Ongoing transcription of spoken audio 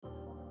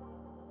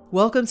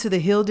Welcome to the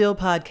Heal Deal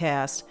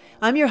Podcast.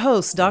 I'm your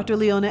host, Dr.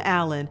 Leona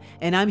Allen,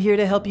 and I'm here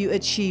to help you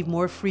achieve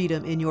more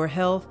freedom in your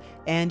health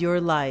and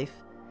your life.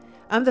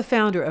 I'm the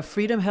founder of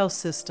Freedom Health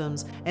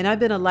Systems, and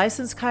I've been a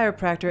licensed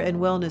chiropractor and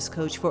wellness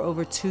coach for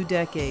over 2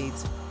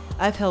 decades.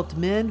 I've helped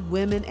men,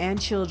 women, and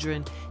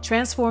children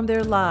transform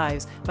their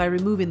lives by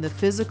removing the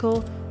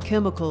physical,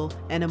 chemical,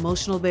 and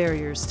emotional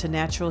barriers to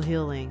natural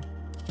healing.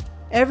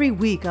 Every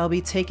week, I'll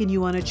be taking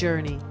you on a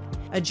journey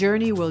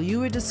where you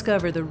will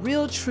discover the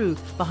real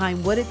truth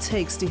behind what it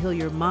takes to heal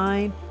your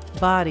mind,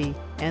 body,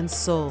 and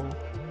soul.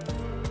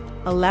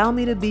 Allow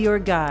me to be your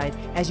guide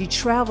as you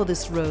travel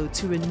this road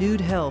to renewed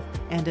health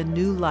and a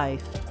new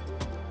life.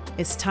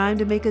 It's time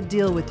to make a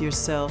deal with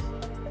yourself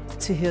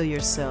to heal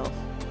yourself.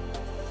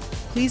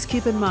 Please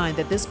keep in mind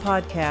that this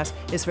podcast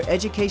is for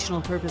educational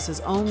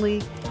purposes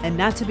only and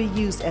not to be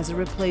used as a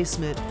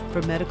replacement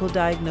for medical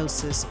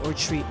diagnosis or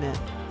treatment.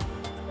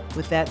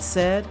 With that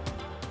said,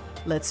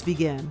 let's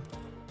begin.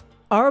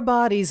 Our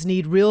bodies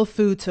need real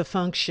food to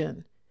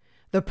function.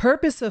 The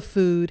purpose of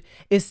food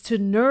is to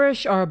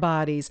nourish our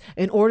bodies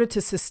in order to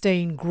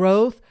sustain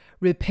growth,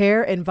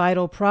 repair and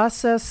vital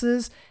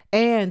processes,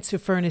 and to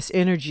furnish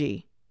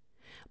energy.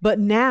 But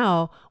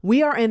now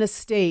we are in a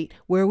state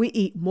where we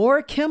eat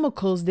more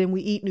chemicals than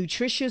we eat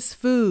nutritious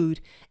food,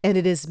 and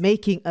it is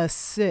making us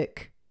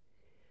sick.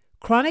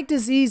 Chronic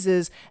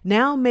diseases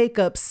now make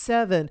up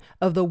 7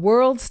 of the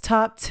world's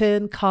top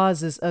 10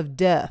 causes of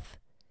death.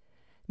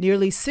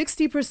 Nearly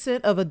 60%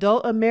 of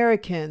adult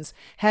Americans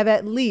have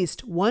at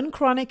least one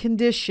chronic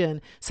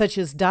condition such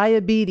as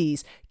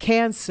diabetes,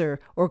 cancer,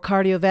 or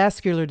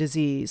cardiovascular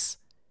disease.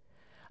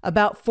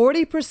 About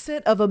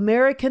 40% of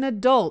American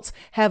adults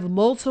have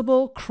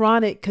multiple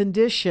chronic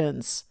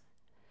conditions.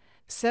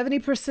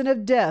 70%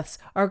 of deaths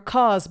are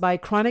caused by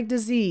chronic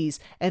disease,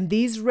 and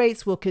these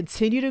rates will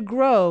continue to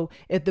grow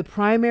if the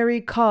primary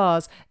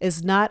cause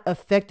is not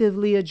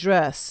effectively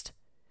addressed.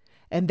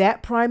 And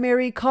that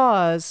primary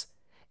cause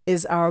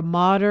is our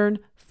modern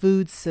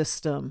food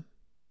system.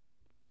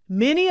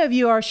 Many of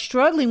you are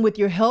struggling with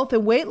your health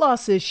and weight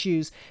loss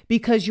issues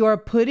because you are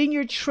putting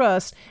your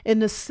trust in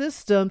the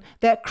system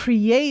that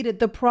created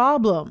the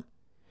problem.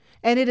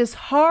 And it is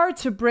hard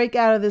to break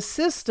out of the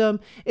system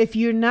if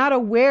you're not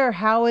aware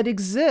how it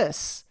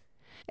exists.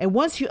 And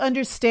once you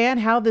understand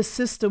how the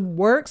system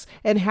works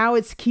and how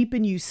it's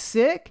keeping you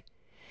sick,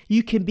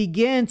 you can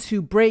begin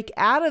to break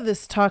out of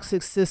this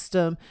toxic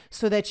system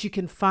so that you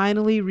can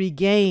finally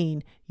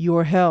regain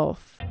your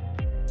health.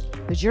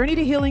 The Journey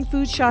to Healing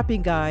Food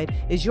Shopping Guide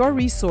is your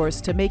resource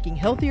to making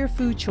healthier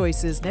food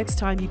choices next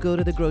time you go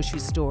to the grocery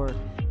store.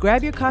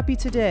 Grab your copy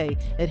today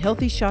at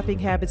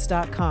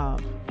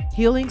healthyshoppinghabits.com.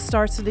 Healing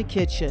starts in the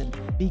kitchen.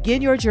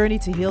 Begin your journey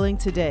to healing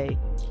today.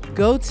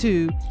 Go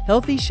to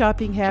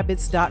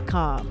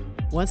healthyshoppinghabits.com.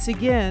 Once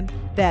again,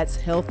 that's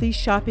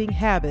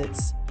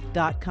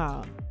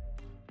healthyshoppinghabits.com.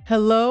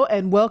 Hello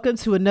and welcome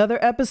to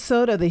another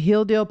episode of the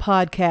Heal Deal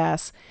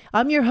Podcast.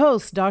 I'm your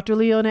host, Dr.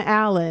 Leona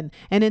Allen,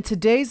 and in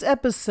today's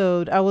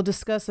episode, I will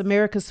discuss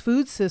America's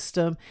food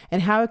system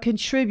and how it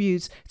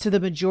contributes to the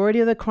majority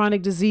of the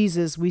chronic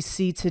diseases we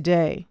see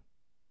today.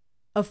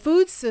 A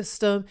food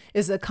system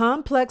is a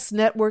complex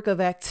network of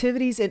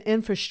activities and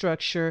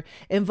infrastructure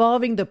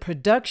involving the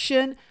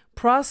production,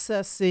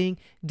 processing,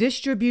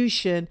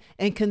 distribution,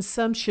 and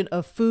consumption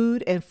of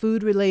food and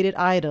food-related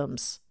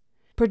items.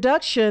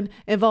 Production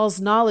involves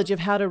knowledge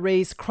of how to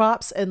raise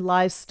crops and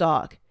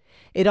livestock.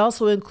 It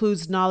also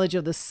includes knowledge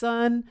of the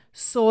sun,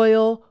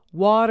 soil,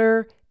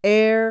 water,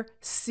 air,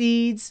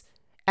 seeds,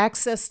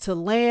 access to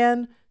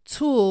land,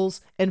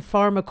 tools, and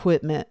farm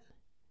equipment.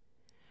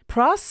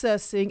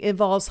 Processing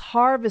involves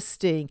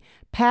harvesting,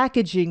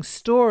 packaging,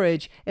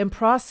 storage, and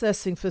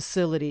processing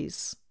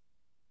facilities.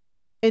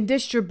 In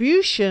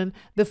distribution,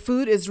 the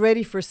food is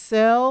ready for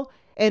sale,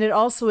 and it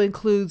also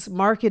includes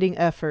marketing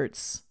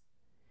efforts.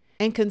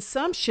 And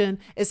consumption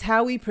is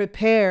how we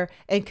prepare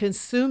and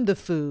consume the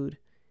food.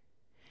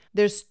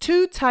 There's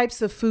 2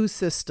 types of food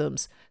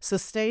systems,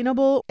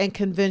 sustainable and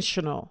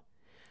conventional.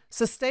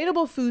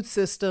 Sustainable food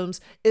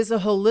systems is a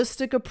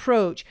holistic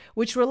approach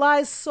which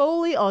relies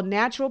solely on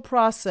natural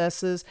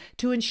processes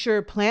to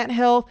ensure plant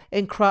health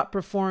and crop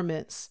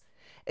performance.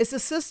 It's a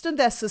system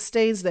that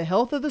sustains the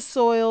health of the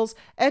soils,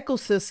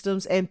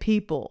 ecosystems, and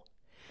people.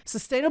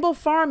 Sustainable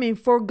farming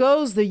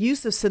forgoes the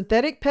use of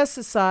synthetic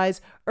pesticides,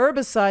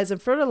 herbicides,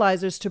 and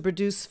fertilizers to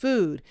produce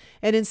food,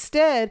 and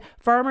instead,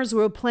 farmers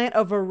will plant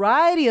a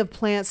variety of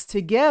plants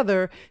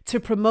together to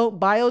promote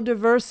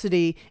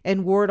biodiversity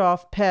and ward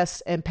off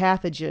pests and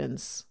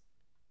pathogens.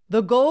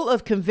 The goal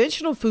of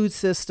conventional food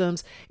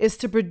systems is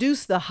to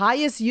produce the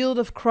highest yield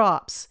of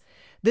crops.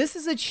 This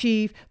is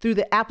achieved through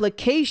the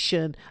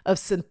application of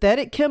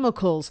synthetic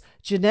chemicals,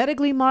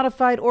 genetically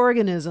modified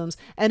organisms,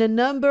 and a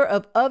number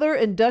of other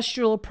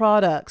industrial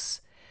products.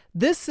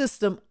 This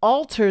system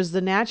alters the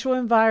natural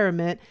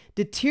environment,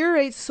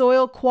 deteriorates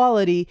soil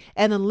quality,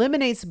 and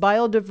eliminates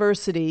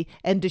biodiversity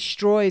and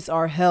destroys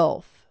our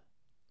health.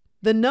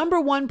 The number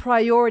one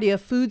priority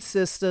of food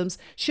systems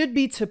should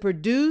be to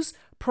produce,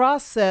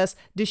 process,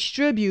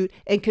 distribute,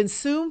 and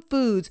consume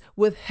foods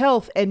with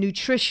health and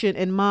nutrition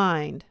in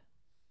mind.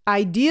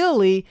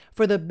 Ideally,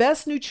 for the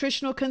best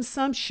nutritional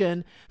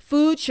consumption,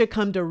 food should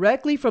come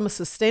directly from a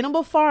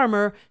sustainable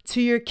farmer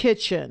to your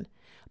kitchen.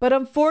 But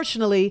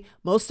unfortunately,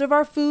 most of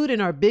our food in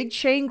our big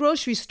chain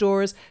grocery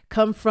stores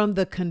come from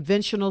the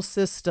conventional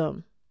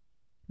system.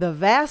 The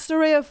vast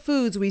array of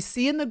foods we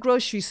see in the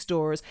grocery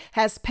stores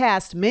has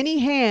passed many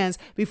hands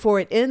before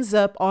it ends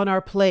up on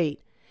our plate.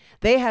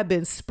 They have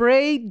been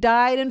sprayed,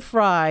 dyed, and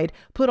fried,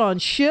 put on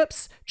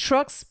ships,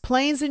 trucks,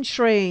 planes, and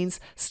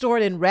trains,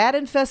 stored in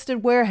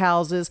rat-infested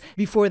warehouses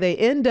before they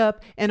end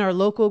up in our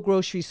local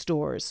grocery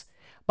stores.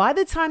 By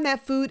the time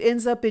that food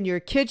ends up in your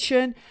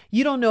kitchen,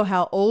 you don't know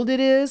how old it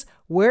is,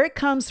 where it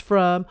comes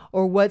from,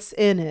 or what's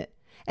in it.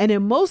 And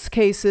in most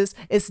cases,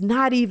 it's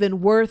not even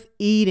worth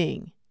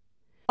eating.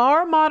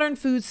 Our modern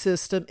food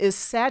system is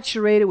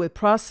saturated with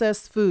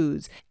processed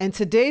foods, and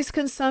today's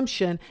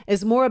consumption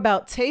is more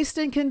about taste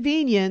and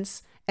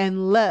convenience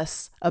and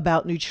less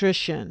about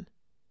nutrition.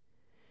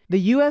 The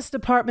U.S.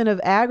 Department of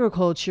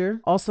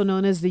Agriculture, also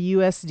known as the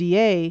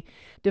USDA,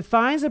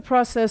 defines a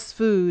processed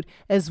food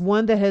as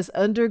one that has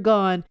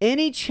undergone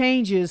any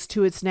changes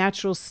to its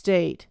natural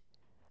state.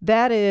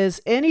 That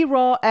is, any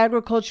raw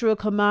agricultural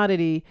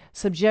commodity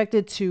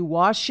subjected to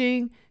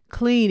washing,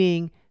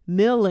 cleaning,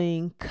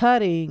 milling,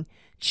 cutting,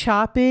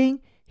 chopping,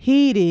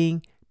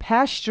 heating,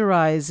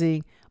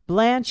 pasteurizing,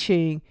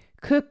 blanching,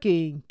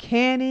 cooking,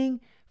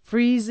 canning,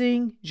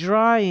 freezing,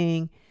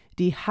 drying,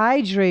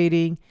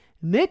 dehydrating,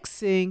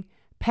 mixing,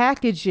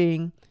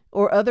 packaging,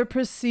 or other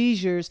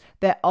procedures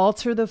that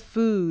alter the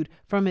food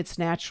from its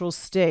natural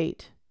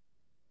state.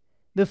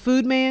 The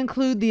food may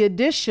include the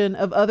addition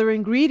of other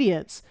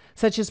ingredients,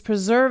 such as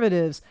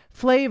preservatives,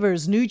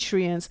 flavors,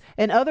 nutrients,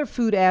 and other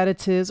food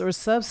additives or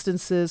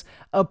substances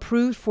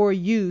approved for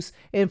use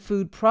in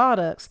food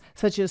products,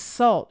 such as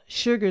salt,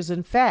 sugars,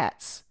 and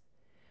fats.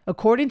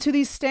 According to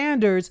these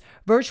standards,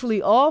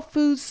 virtually all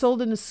foods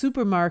sold in the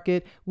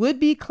supermarket would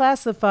be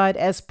classified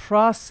as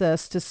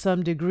processed to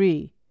some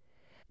degree.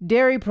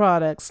 Dairy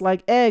products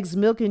like eggs,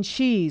 milk, and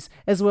cheese,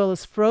 as well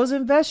as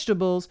frozen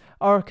vegetables,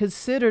 are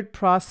considered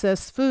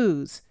processed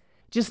foods,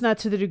 just not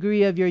to the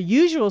degree of your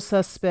usual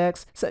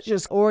suspects, such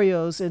as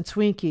Oreos and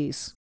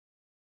Twinkies.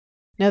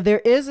 Now, there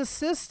is a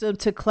system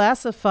to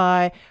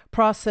classify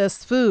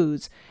processed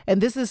foods,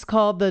 and this is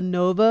called the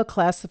NOVA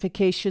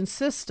classification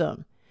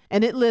system.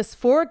 And it lists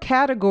 4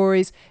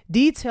 categories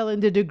detailing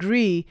the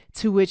degree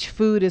to which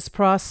food is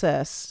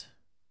processed.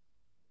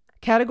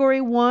 Category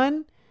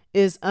 1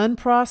 is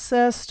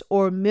unprocessed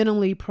or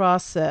minimally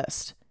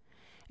processed.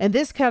 In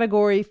this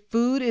category,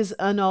 food is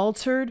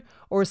unaltered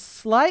or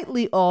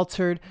slightly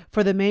altered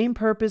for the main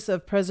purpose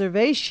of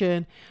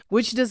preservation,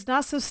 which does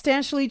not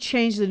substantially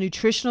change the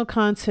nutritional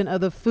content of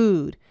the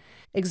food.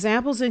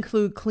 Examples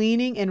include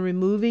cleaning and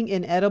removing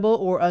inedible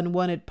or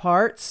unwanted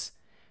parts,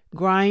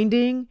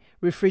 grinding,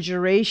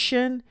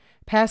 refrigeration,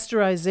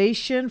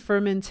 pasteurization,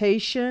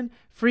 fermentation,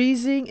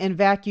 freezing, and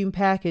vacuum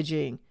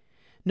packaging.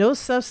 No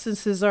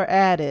substances are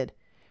added.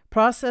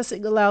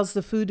 Processing allows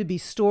the food to be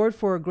stored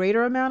for a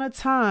greater amount of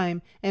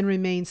time and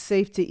remain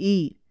safe to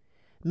eat.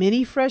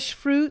 Many fresh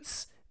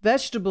fruits,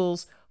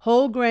 vegetables,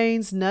 whole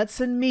grains, nuts,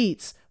 and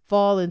meats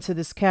fall into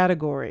this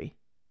category.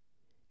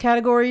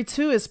 Category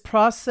 2 is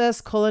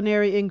processed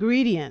culinary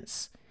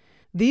ingredients.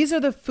 These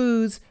are the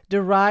foods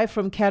derived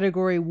from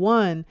Category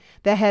 1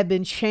 that have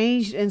been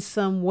changed in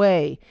some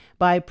way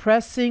by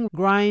pressing,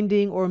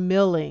 grinding, or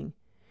milling.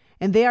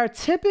 And they are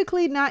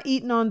typically not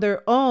eaten on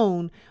their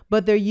own,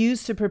 but they're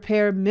used to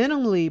prepare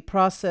minimally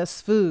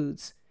processed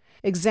foods.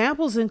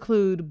 Examples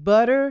include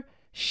butter,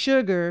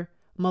 sugar,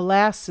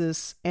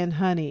 molasses, and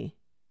honey.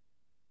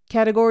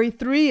 Category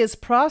 3 is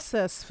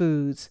processed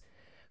foods.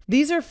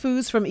 These are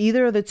foods from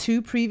either of the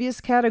 2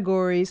 previous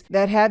categories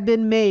that have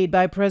been made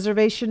by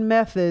preservation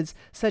methods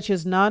such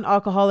as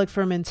non-alcoholic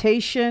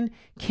fermentation,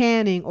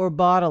 canning, or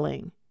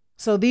bottling.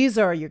 So these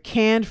are your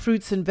canned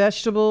fruits and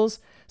vegetables,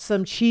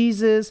 some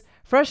cheeses,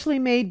 freshly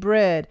made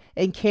bread,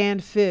 and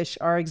canned fish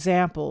are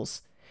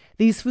examples.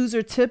 These foods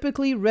are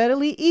typically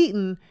readily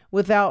eaten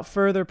without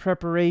further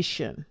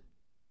preparation.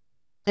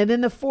 And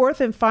then the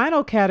 4th and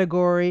final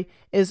category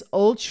is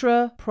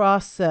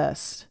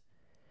ultra-processed.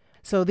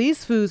 So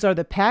these foods are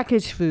the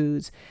packaged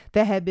foods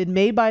that have been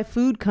made by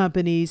food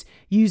companies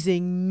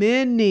using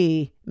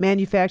many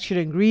manufactured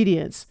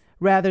ingredients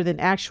rather than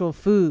actual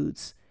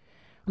foods.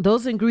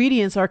 Those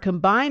ingredients are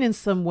combined in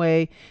some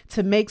way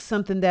to make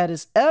something that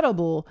is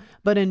edible,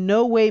 but in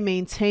no way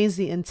maintains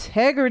the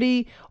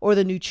integrity or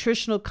the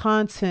nutritional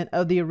content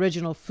of the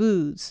original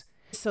foods.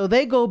 So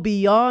they go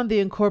beyond the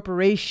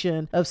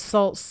incorporation of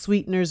salt,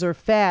 sweeteners, or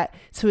fat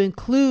to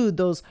include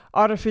those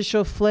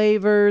artificial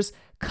flavors,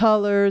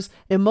 colors,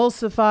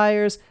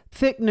 emulsifiers,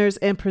 thickeners,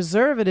 and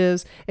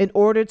preservatives in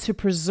order to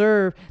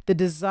preserve the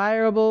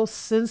desirable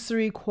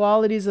sensory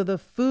qualities of the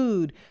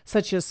food,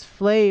 such as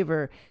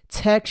flavor,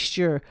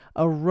 texture,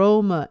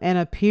 aroma, and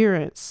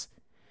appearance.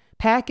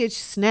 Packaged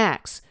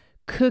snacks,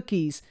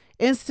 cookies,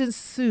 Instant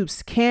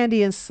soups,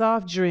 candy, and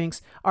soft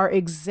drinks are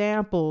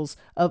examples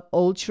of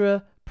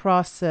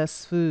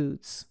ultra-processed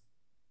foods.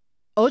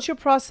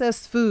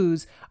 Ultra-processed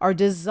foods are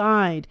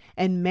designed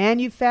and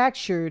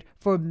manufactured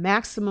for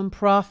maximum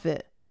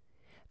profit.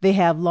 They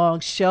have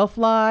long shelf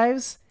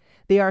lives.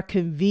 They are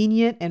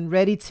convenient and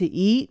ready to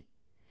eat.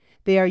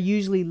 They are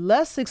usually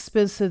less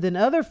expensive than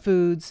other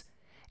foods,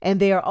 and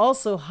they are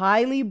also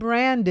highly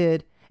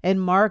branded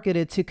and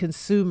marketed to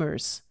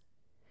consumers.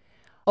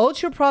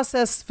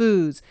 Ultra-processed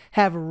foods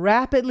have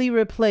rapidly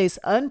replaced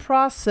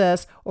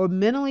unprocessed or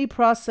minimally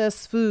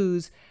processed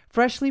foods,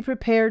 freshly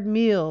prepared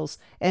meals,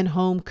 and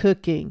home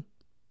cooking.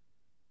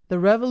 The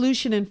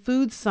revolution in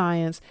food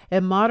science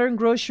and modern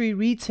grocery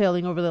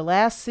retailing over the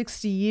last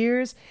 60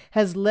 years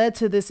has led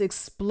to this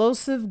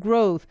explosive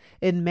growth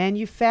in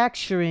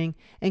manufacturing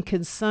and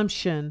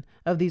consumption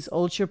of these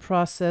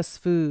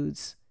ultra-processed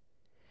foods.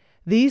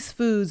 These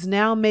foods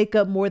now make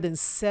up more than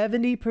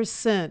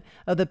 70%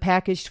 of the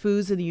packaged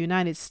foods in the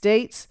United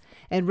States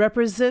and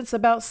represents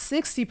about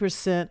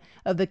 60%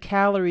 of the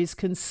calories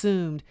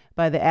consumed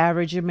by the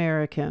average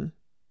American.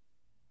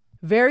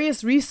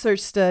 Various research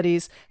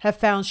studies have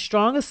found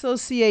strong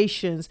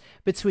associations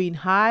between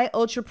high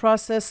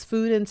ultra-processed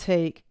food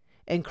intake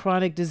and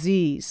chronic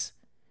disease.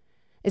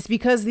 It's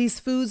because these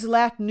foods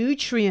lack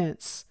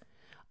nutrients.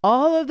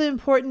 All of the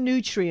important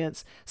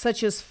nutrients,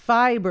 such as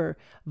fiber,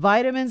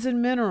 vitamins, and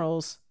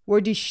minerals,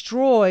 were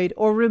destroyed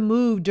or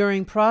removed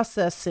during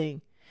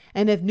processing.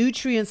 And if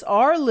nutrients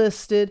are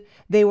listed,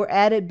 they were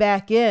added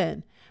back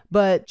in.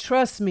 But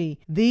trust me,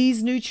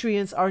 these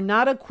nutrients are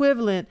not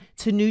equivalent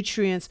to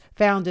nutrients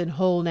found in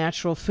whole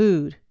natural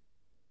food.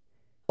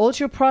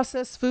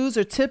 Ultra-processed foods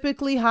are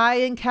typically high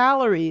in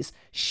calories,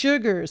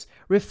 sugars,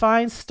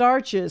 refined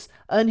starches,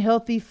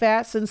 unhealthy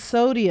fats, and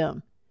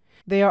sodium.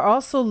 They are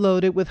also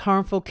loaded with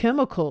harmful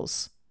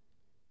chemicals.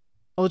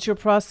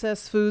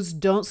 Ultra-processed foods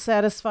don't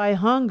satisfy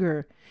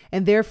hunger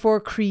and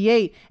therefore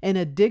create an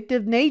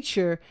addictive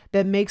nature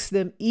that makes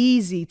them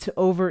easy to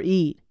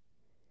overeat.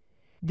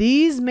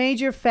 These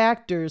major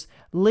factors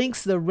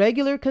links the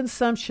regular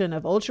consumption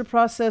of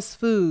ultra-processed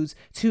foods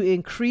to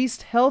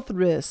increased health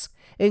risks,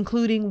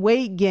 including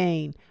weight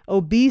gain,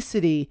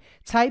 obesity,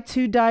 type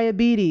 2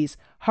 diabetes,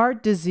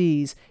 heart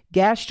disease,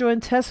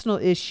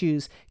 gastrointestinal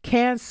issues,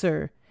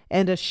 cancer,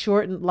 and a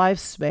shortened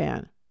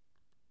lifespan.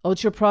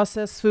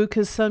 Ultra-processed food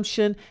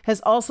consumption has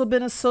also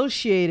been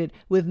associated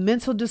with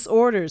mental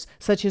disorders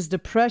such as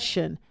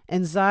depression,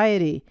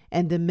 anxiety,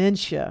 and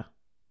dementia.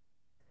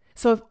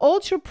 So if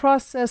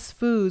ultra-processed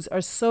foods are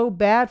so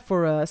bad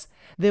for us,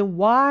 then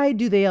why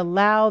do they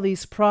allow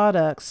these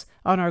products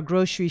on our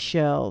grocery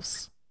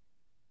shelves?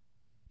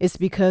 It's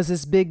because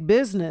it's big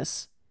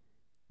business.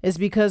 It's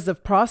because the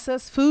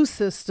processed food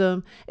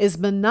system is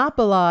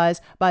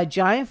monopolized by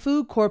giant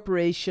food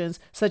corporations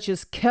such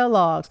as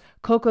Kellogg's,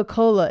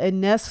 Coca-Cola, and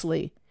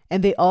Nestle,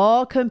 and they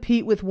all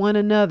compete with one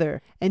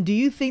another. And do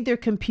you think they're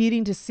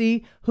competing to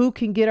see who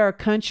can get our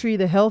country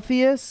the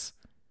healthiest?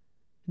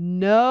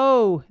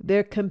 No,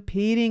 they're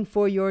competing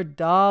for your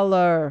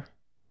dollar.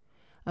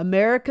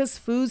 America's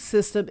food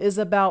system is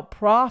about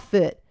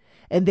profit,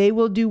 and they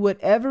will do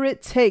whatever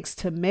it takes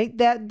to make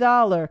that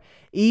dollar,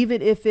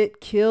 even if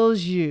it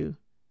kills you.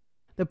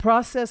 The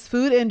processed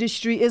food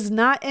industry is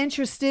not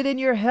interested in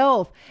your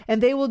health,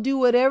 and they will do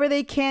whatever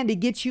they can to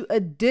get you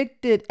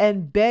addicted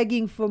and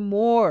begging for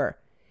more.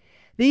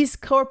 These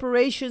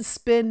corporations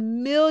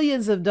spend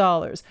millions of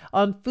dollars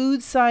on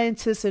food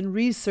scientists and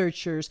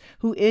researchers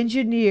who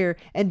engineer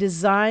and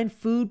design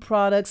food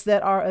products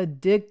that are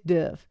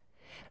addictive.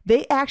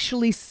 They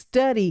actually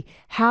study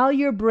how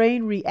your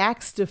brain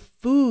reacts to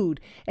food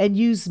and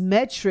use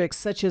metrics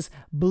such as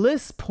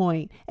bliss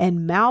point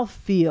and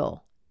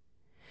mouthfeel.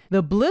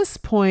 The bliss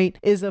point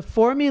is a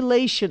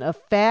formulation of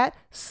fat,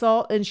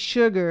 salt, and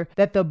sugar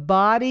that the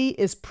body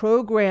is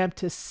programmed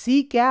to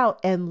seek out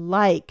and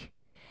like.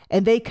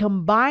 And they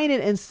combine it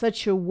in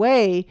such a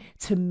way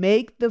to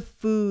make the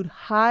food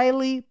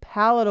highly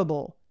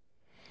palatable.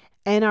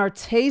 And our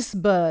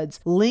taste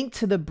buds link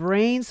to the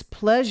brain's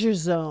pleasure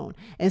zone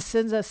and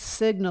sends us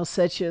signals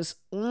such as,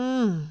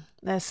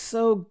 that's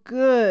so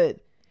good.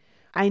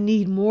 I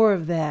need more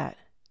of that.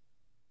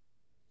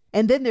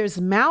 And then there's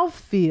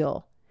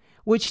mouthfeel,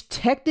 which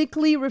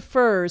technically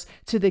refers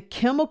to the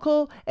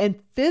chemical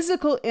and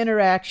physical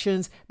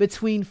interactions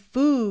between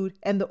food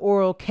and the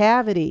oral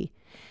cavity.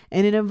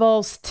 And it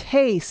involves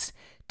taste,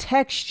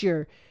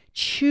 texture,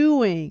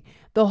 chewing,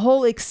 the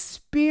whole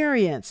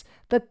experience,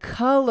 the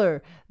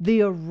color,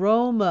 the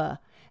aroma.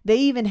 They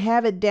even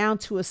have it down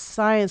to a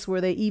science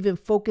where they even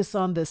focus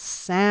on the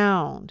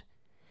sound.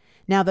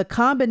 Now, the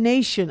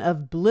combination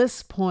of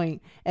bliss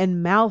point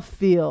and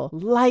mouthfeel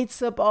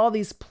lights up all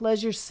these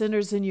pleasure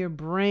centers in your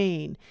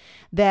brain.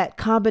 That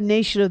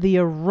combination of the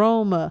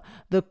aroma,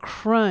 the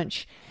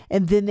crunch,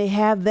 and then they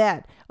have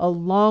that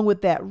along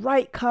with that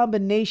right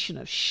combination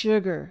of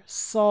sugar,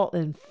 salt,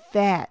 and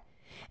fat.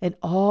 And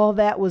all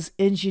that was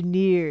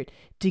engineered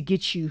to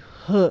get you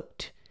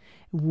hooked,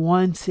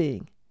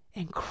 wanting,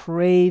 and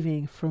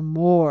craving for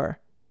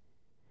more.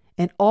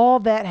 And all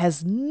that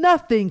has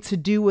nothing to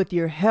do with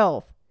your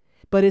health,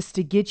 but it's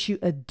to get you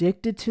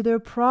addicted to their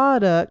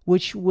product,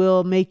 which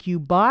will make you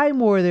buy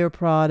more of their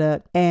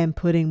product and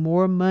putting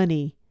more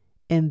money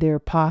in their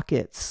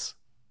pockets.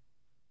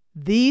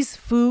 These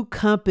food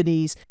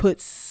companies put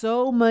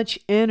so much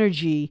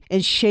energy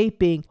in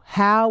shaping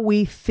how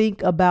we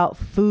think about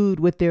food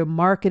with their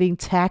marketing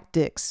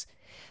tactics.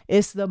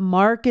 It's the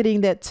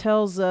marketing that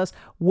tells us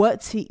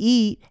what to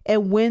eat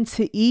and when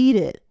to eat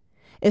it.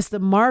 It's the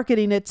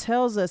marketing that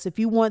tells us if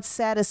you want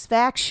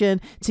satisfaction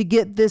to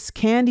get this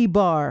candy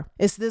bar.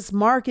 It's this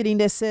marketing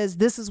that says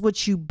this is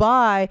what you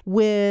buy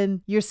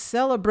when you're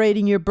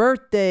celebrating your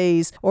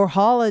birthdays or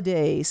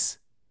holidays.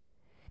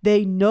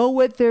 They know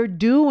what they're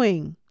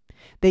doing.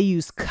 They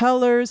use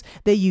colors,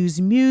 they use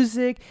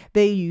music,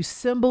 they use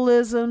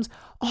symbolisms.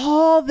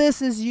 All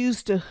this is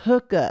used to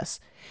hook us.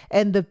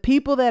 And the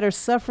people that are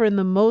suffering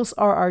the most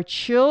are our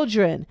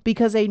children,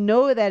 because they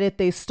know that if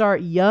they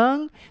start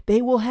young,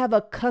 they will have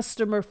a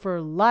customer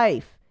for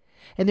life.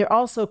 And they're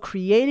also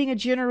creating a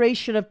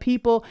generation of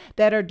people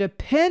that are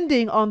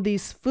depending on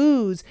these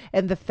foods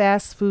and the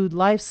fast food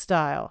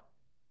lifestyle.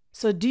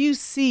 So do you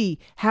see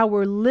how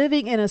we're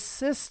living in a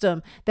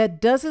system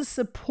that doesn't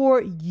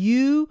support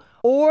you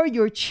or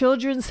your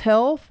children's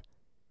health?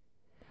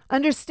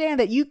 Understand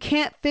that you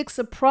can't fix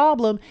a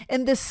problem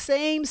in the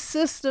same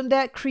system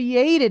that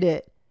created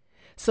it.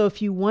 So if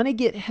you want to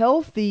get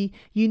healthy,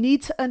 you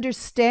need to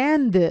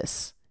understand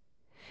this.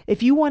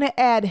 If you want to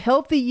add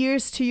healthy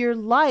years to your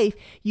life,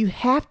 you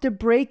have to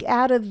break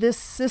out of this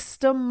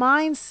system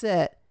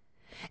mindset.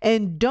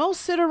 And don't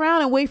sit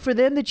around and wait for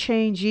them to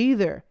change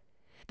either.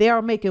 They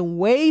are making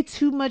way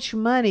too much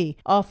money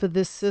off of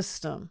this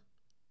system.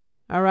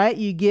 All right,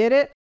 you get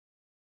it?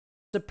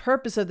 The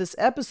purpose of this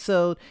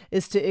episode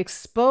is to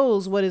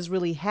expose what is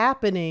really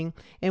happening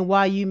and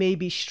why you may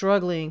be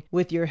struggling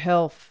with your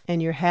health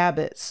and your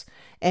habits,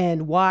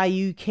 and why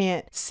you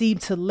can't seem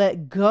to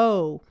let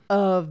go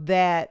of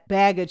that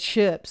bag of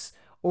chips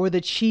or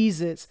the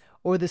Cheez-Its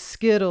or the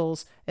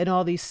Skittles and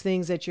all these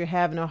things that you're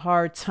having a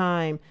hard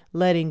time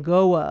letting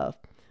go of.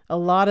 A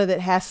lot of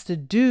it has to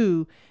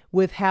do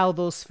with how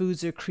those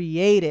foods are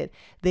created.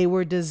 They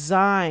were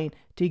designed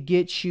to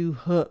get you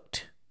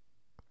hooked.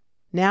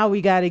 Now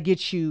we got to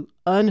get you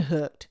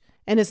unhooked.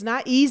 And it's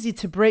not easy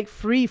to break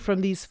free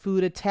from these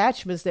food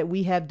attachments that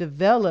we have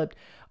developed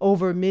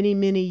over many,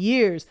 many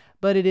years,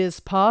 but it is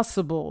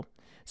possible.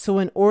 So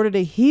in order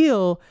to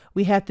heal,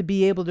 we have to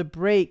be able to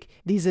break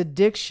these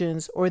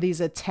addictions or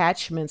these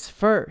attachments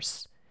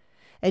first.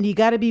 And you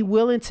got to be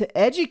willing to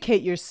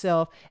educate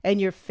yourself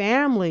and your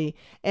family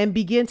and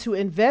begin to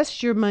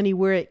invest your money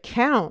where it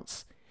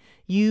counts.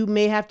 You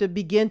may have to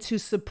begin to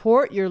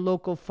support your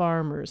local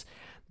farmers,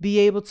 be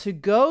able to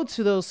go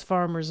to those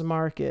farmers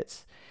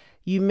markets.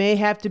 You may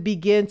have to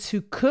begin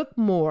to cook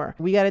more.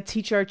 We got to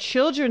teach our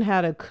children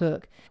how to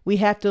cook. We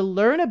have to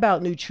learn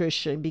about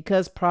nutrition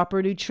because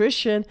proper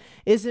nutrition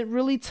isn't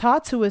really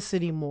taught to us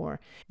anymore.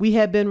 We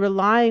have been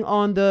relying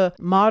on the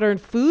modern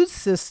food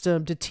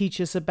system to teach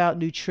us about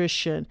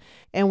nutrition,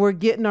 and we're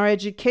getting our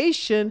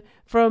education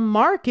from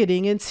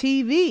marketing and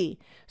TV.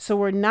 So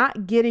we're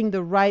not getting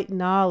the right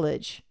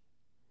knowledge.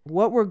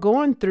 What we're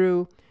going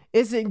through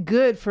isn't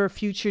good for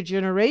future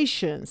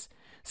generations.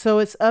 So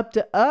it's up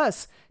to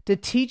us to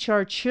teach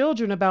our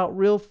children about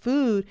real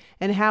food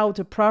and how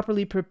to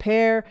properly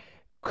prepare,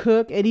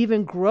 cook, and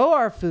even grow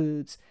our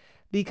foods.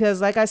 Because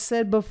like I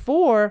said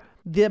before,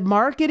 the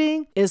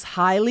marketing is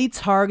highly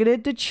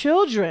targeted to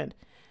children.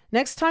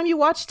 Next time you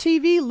watch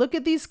TV, look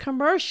at these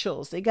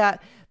commercials. They got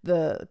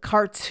the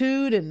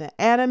cartoon and the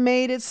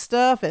animated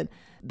stuff and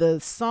the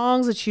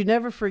songs that you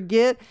never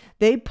forget.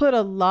 They put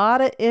a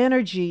lot of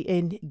energy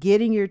in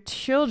getting your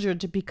children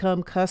to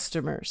become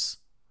customers.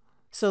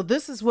 So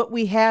this is what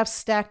we have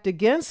stacked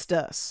against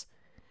us.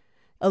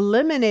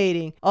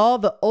 Eliminating all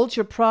the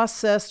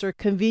ultra-processed or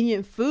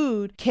convenient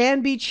food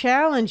can be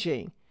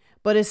challenging,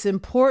 but it's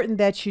important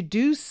that you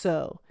do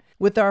so.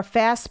 With our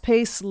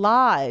fast-paced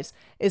lives,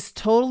 it's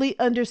totally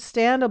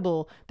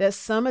understandable that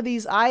some of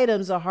these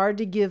items are hard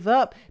to give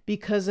up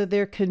because of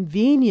their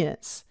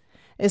convenience.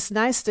 It's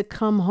nice to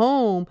come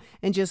home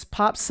and just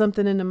pop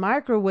something in the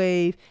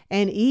microwave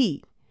and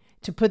eat.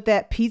 To put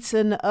that pizza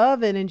in the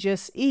oven and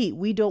just eat.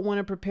 We don't want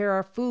to prepare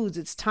our foods.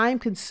 It's time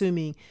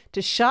consuming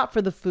to shop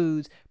for the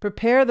foods,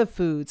 prepare the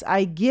foods.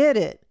 I get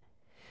it.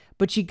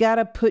 But you got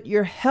to put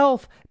your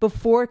health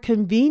before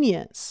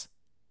convenience.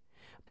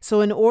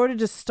 So in order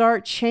to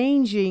start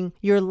changing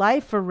your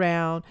life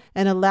around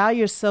and allow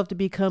yourself to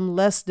become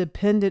less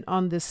dependent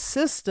on this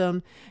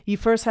system, you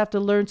first have to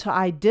learn to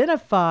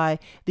identify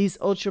these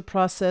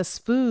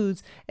ultra-processed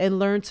foods and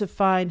learn to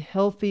find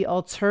healthy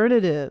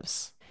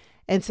alternatives.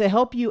 And to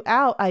help you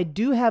out, I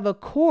do have a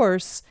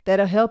course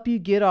that'll help you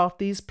get off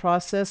these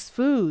processed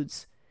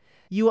foods.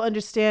 You will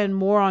understand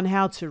more on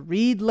how to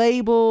read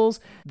labels,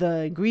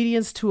 the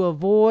ingredients to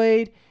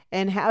avoid,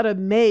 and how to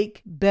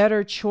make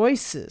better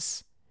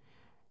choices.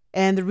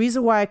 And the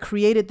reason why I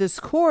created this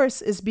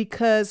course is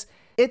because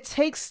It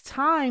takes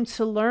time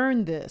to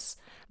learn this.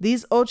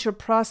 These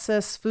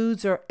ultra-processed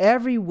foods are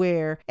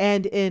everywhere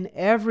and in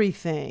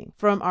everything,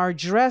 from our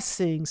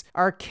dressings,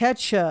 our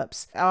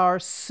ketchups, our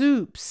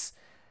soups.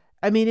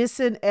 It's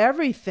in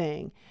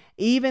everything,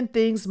 even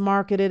things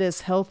marketed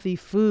as healthy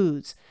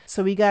foods.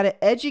 So we got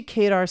to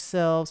educate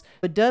ourselves.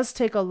 It does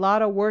take a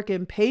lot of work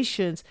and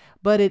patience,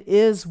 but it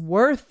is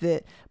worth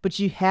it. But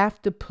you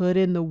have to put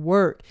in the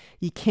work.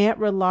 You can't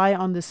rely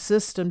on the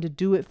system to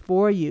do it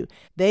for you.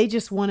 They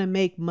just want to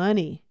make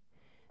money.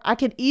 I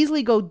can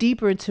easily go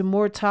deeper into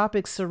more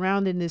topics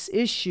surrounding this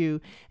issue,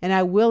 and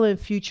I will in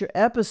future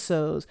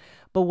episodes.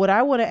 But what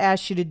I want to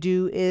ask you to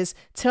do is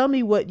tell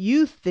me what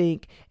you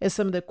think and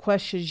some of the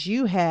questions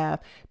you have,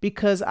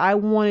 because I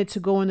wanted to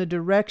go in a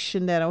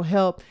direction that'll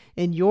help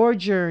in your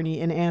journey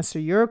and answer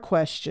your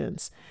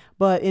questions.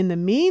 But in the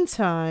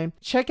meantime,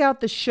 check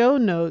out the show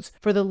notes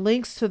for the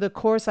links to the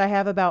course I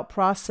have about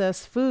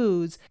processed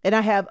foods. And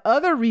I have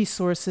other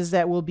resources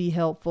that will be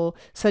helpful,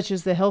 such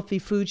as the Healthy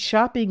Food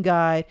Shopping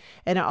Guide.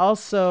 And I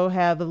also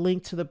have a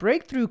link to the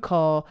Breakthrough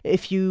Call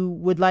if you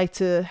would like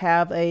to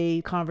have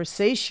a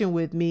conversation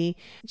with me,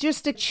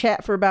 just to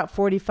chat for about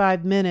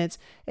 45 minutes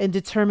and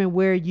determine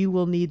where you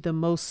will need the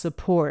most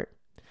support.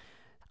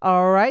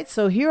 All right,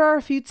 so here are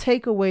a few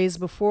takeaways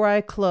before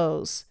I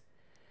close.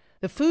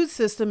 The food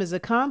system is a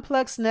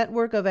complex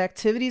network of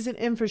activities and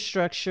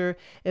infrastructure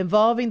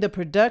involving the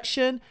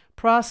production,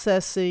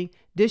 processing,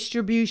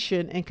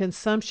 distribution, and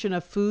consumption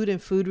of food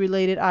and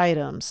food-related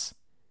items.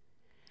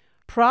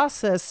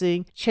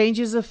 Processing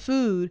changes a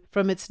food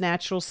from its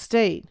natural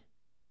state.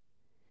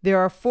 There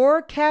are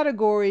 4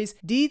 categories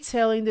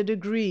detailing the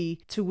degree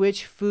to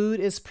which food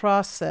is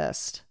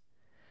processed.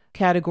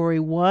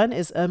 Category 1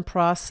 is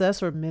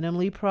unprocessed or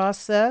minimally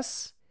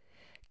processed.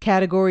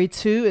 Category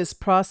 2 is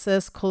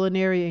processed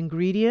culinary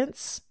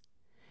ingredients.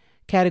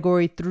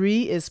 Category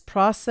 3 is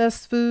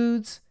processed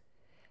foods.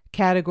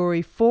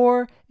 Category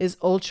 4 is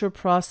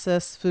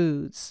ultra-processed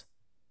foods.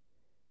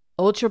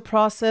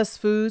 Ultra-processed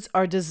foods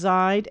are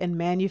designed and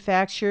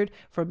manufactured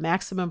for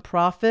maximum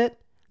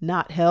profit,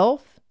 not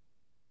health.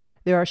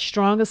 There are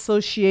strong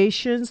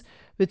associations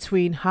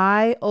between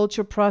high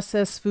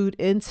ultra-processed food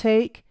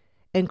intake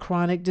and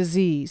chronic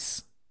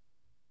disease.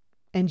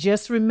 And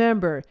just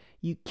remember,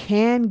 you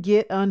can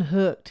get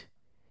unhooked,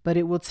 but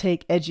it will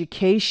take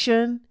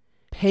education,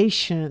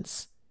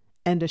 patience,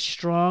 and a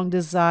strong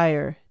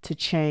desire to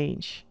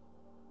change.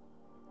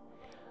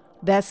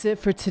 That's it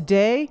for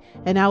today,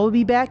 and I will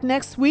be back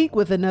next week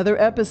with another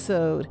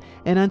episode.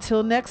 And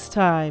until next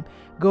time,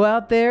 go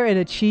out there and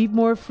achieve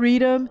more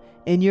freedom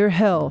in your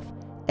health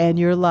and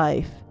your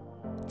life.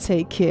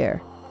 Take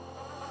care.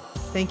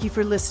 Thank you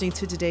for listening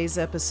to today's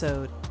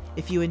episode.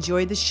 If you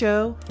enjoyed the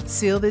show,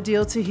 seal the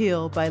deal to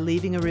heal by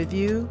leaving a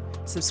review,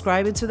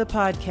 subscribing to the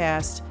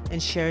podcast,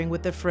 and sharing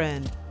with a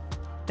friend.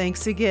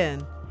 Thanks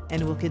again,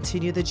 and we'll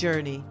continue the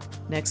journey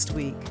next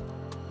week.